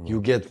 You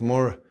get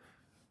more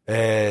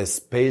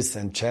space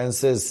and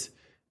chances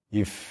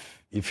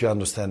if you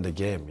understand the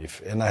game.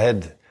 And I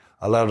had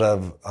a lot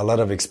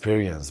of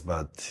experience,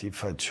 but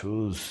if I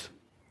choose,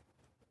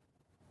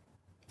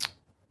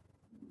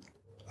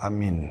 I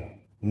mean,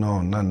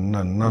 no,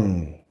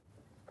 none,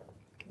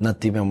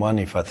 not even one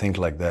if I think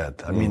like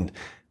that. I mean,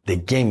 the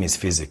game is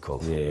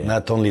physical,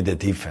 not only the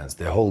defense,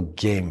 the whole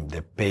game,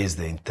 the pace,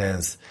 the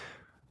intense.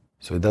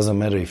 So it doesn't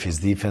matter if it's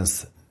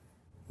defense,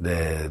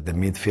 the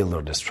midfield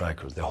or the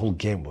strikers. The whole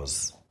game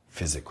was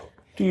physical.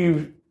 Do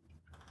you,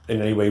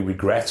 in any way,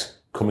 regret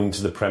coming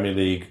to the Premier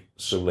League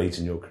so late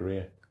in your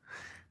career?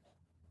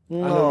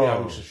 No. I know we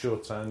have a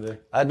short time there.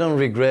 I don't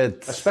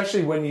regret.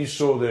 Especially when you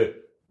saw that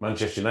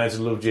Manchester United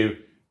loved you,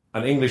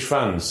 and English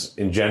fans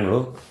in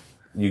general,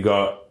 you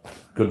got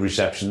good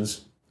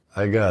receptions.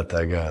 I got,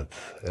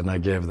 and I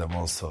gave them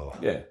also.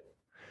 Yeah.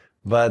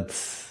 But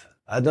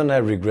I don't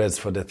have regrets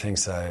for the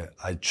things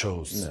I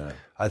chose. No.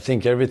 I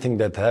think everything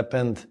that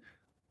happened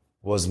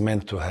was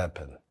meant to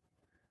happen.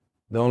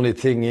 The only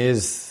thing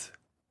is,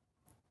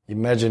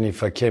 imagine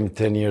if I came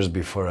 10 years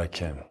before I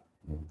came.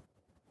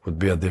 Would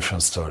be a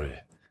different story.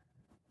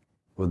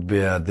 Would be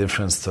a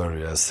different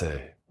story, I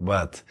say.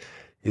 But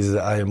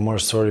I am more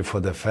sorry for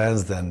the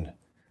fans than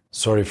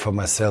sorry for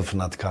myself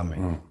not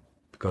coming.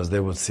 Because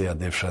they would see a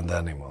different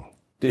animal.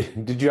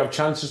 Did you have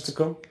chances to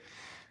come?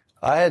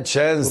 I had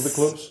chance. For the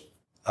clubs?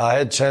 I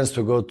had chance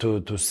to go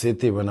to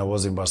City when I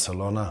was in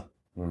Barcelona.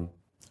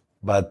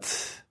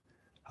 But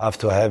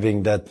after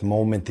having that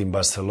moment in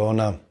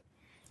Barcelona,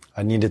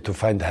 I needed to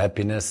find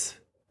happiness.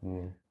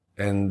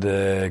 And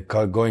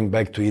going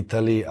back to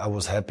Italy, I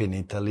was happy in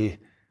Italy.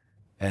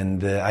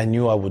 And I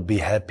knew I would be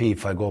happy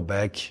if I go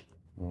back.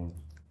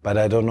 But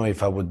I don't know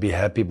if I would be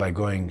happy by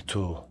going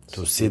to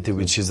City,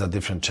 which is a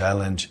different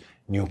challenge,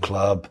 new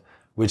club,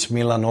 which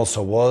Milan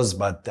also was,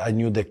 but I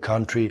knew the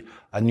country,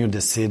 I knew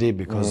the city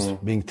because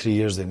being 3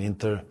 years in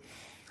Inter.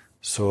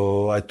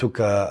 So I took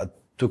a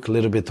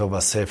little bit of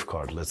a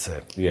safeguard, let's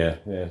say. Yeah,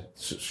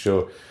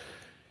 sure.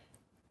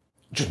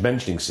 Just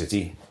mentioning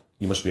City,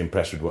 you must be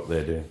impressed with what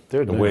they're doing.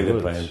 The way they're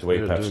playing, the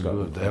way Pep's got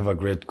them. They have a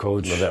great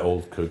coach. Well, that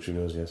old coach of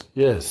yours, yes.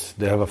 Yes,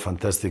 they have a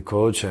fantastic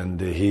coach, and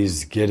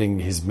he's getting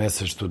his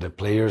message to the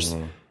players,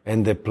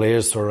 and the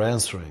players are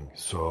answering.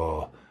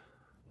 So,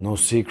 no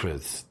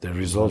secrets. The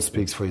result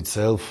speaks for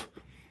itself,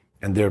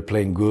 and they're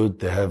playing good.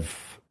 They have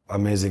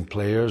amazing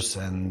players,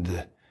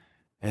 and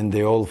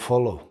they all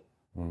follow.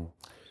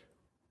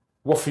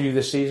 What for you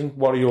this season?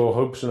 What are your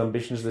hopes and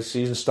ambitions this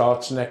season?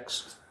 Starts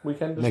next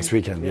weekend? Next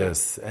weekend,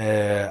 yes.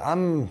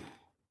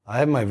 I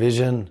have my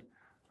vision.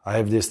 I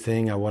have this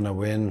thing. I want to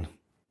win.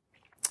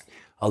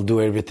 I'll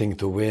do everything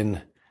to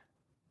win.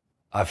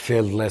 I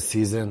failed last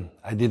season.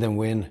 I didn't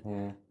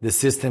win. The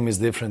system is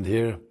different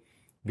here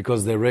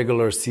because the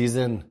regular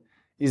season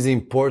is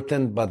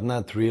important, but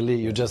not really.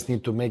 You just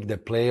need to make the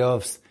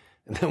playoffs.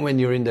 And then when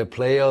you're in the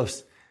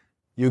playoffs,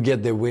 you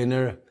get the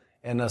winner.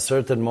 And a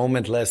certain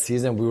moment last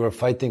season, we were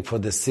fighting for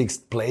the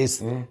 6th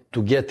place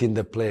to get in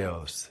the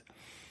playoffs.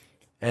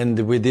 And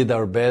we did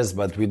our best,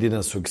 but we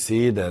didn't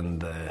succeed.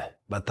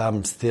 But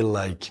I'm still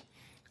like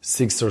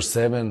 6 or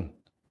 7.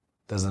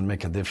 Doesn't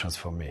make a difference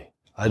for me.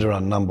 Either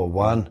I'm number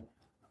 1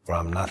 or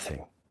I'm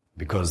nothing.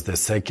 Because the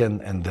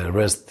second and the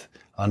rest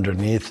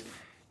underneath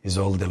is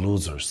all the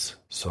losers.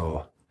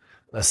 So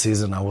last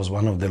season I was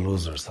one of the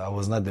losers. I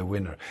was not the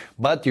winner.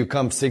 But you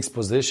come 6th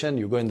position,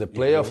 you go in the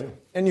playoff,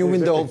 and you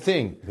win the whole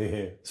thing.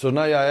 So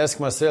now I ask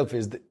myself,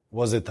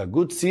 was it a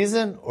good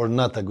season or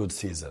not a good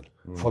season?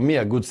 For me,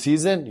 a good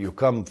season, you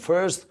come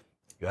first,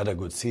 you had a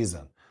good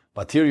season.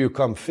 But here you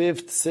come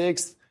 5th,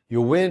 6th,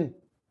 you win,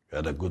 you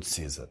had a good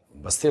season.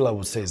 But still I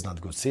would say it's not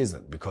a good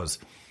season because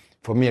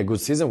for me a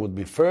good season would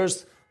be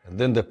first and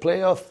then the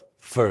playoff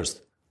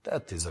first.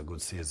 That is a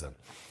good season.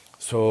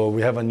 So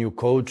we have a new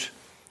coach,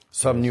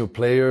 some new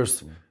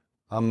players.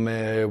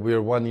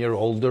 We're 1 year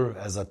older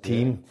as a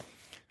team.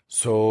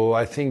 So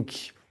I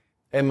think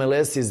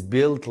MLS is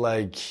built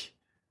like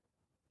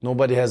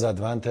nobody has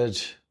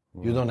advantage.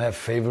 You don't have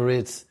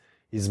favorites.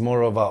 It's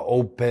more of an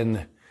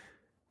open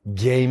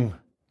game.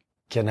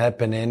 Can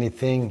happen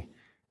anything.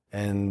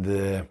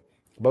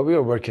 But we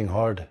are working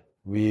hard.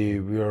 We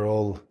are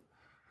all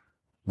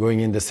going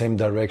in the same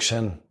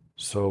direction.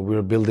 So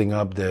we're building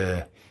up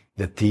the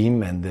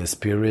team and the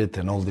spirit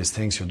and all these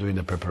things. You're doing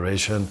the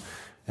preparation.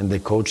 And the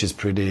coach is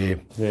pretty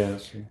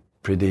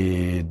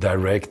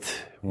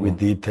direct with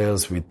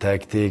details, with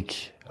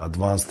tactic,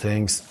 advanced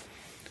things.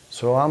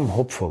 So I'm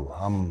hopeful.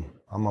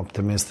 I'm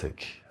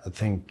optimistic. I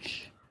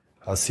think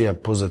I'll see a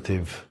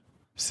positive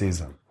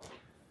season.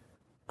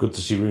 Good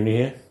to see Rooney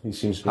here. He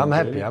seems to be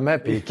I'm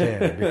happy he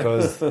came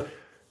because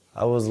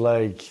I was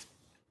like,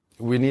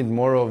 we need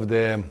more of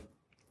the,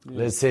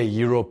 let's say,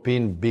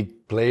 European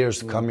big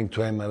players coming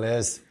to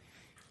MLS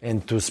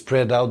and to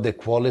spread out the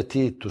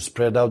quality, to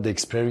spread out the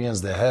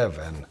experience they have.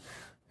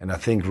 And I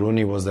think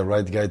Rooney was the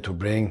right guy to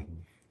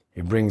bring.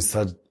 He brings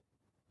a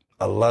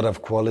lot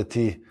of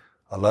quality,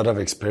 a lot of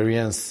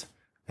experience,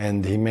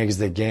 and he makes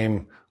the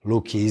game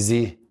look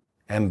easy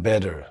and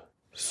better.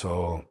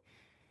 So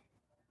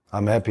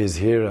I'm happy he's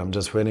here. I'm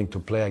just waiting to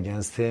play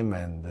against him,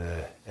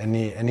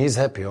 and he's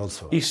happy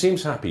also. He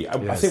seems happy.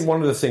 I think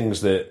one of the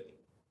things that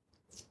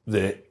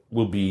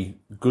will be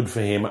good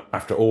for him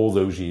after all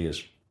those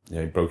years,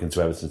 he broke into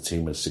Everton's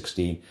team at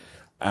 16,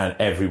 and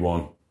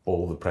everyone,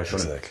 all the pressure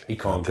on him, he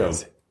can't go.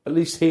 At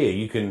least here,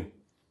 you can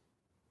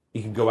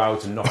go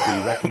out and not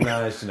be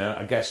recognised.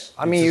 I guess.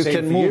 I mean, you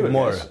can move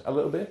more a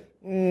little bit.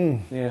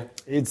 Yeah,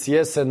 it's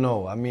yes and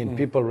no. I mean,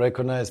 people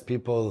recognize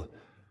people.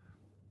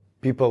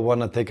 People want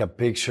to take a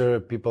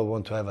picture. People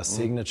want to have a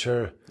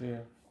signature. Yeah.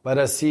 But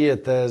I see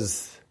it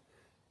as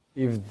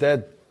if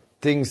that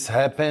things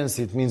happens,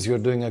 it means you're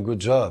doing a good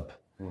job.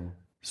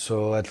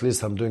 So at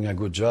least I'm doing a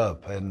good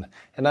job, and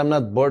I'm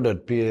not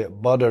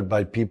bothered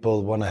by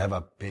people want to have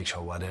a picture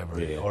or whatever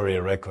or be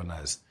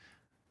recognized.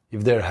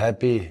 If they're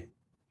happy,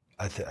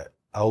 I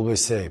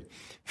always say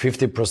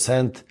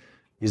 50%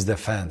 is the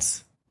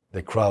fans,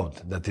 the crowd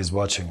that is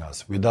watching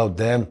us. Without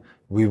them,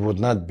 we would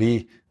not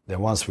be the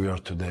ones we are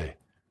today.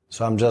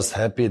 So I'm just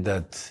happy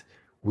that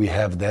we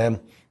have them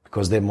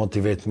because they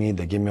motivate me.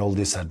 They give me all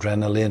this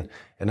adrenaline,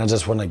 and I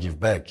just want to give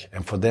back.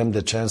 And for them,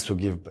 the chance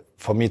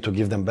for me to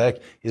give them back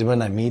is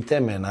when I meet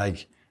them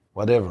and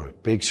whatever,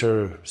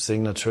 picture,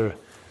 signature,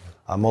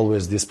 I'm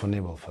always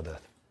disponible for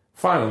that.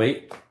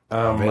 Finally,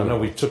 I know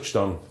we touched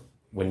on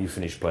when you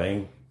finish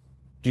playing.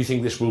 Do you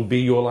think this will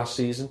be your last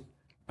season?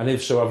 And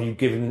if so, have you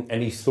given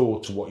any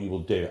thought to what you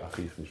will do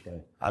after you finish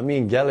playing? I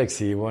mean,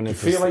 Galaxy wanted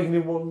to... Do you feel like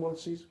you won one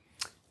season?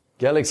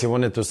 Galaxy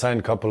wanted to sign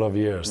a couple of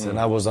years, and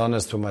I was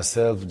honest to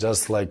myself,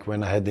 just like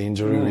when I had the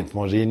injury with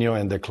Mourinho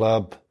and the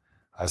club.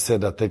 I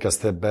said I'd take a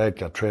step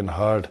back, I train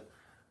hard,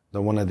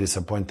 don't want to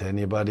disappoint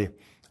anybody.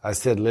 I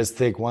said, let's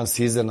take one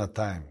season at a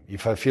time.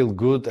 If I feel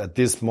good at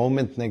this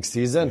moment next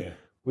season,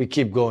 we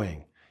keep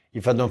going.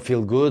 If I don't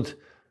feel good,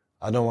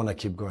 I don't want to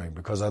keep going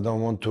because I don't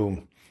want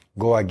to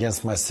go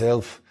against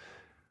myself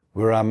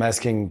where I'm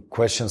asking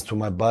questions to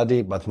my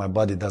body, but my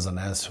body doesn't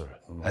answer.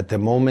 At the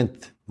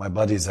moment, my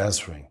body is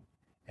answering.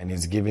 And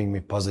it's giving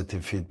me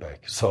positive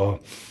feedback.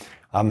 So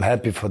I'm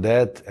happy for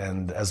that.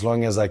 And as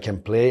long as I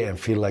can play and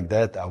feel like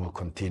that, I will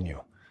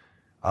continue.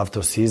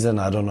 After season,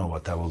 I don't know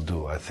what I will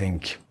do. I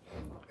think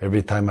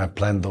every time I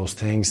plan those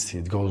things,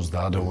 it goes the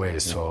other way.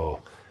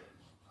 So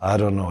I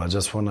don't know. I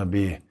just want to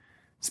be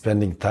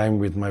spending time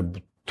with my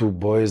two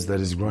boys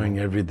that is growing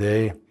every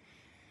day,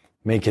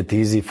 make it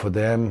easy for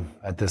them.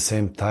 At the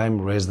same time,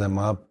 raise them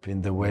up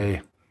in the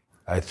way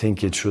I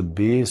think it should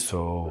be.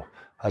 So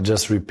I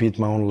just repeat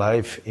my own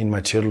life in my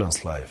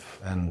children's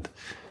life and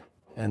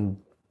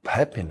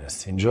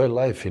happiness, enjoy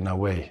life in a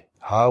way.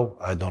 How?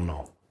 I don't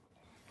know.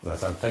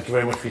 Zlatan, thank you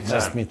very much for your time.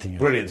 Nice meeting you.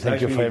 Brilliant.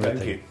 Thank you for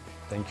everything.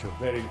 Thank you.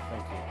 Thank you. Thank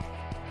you.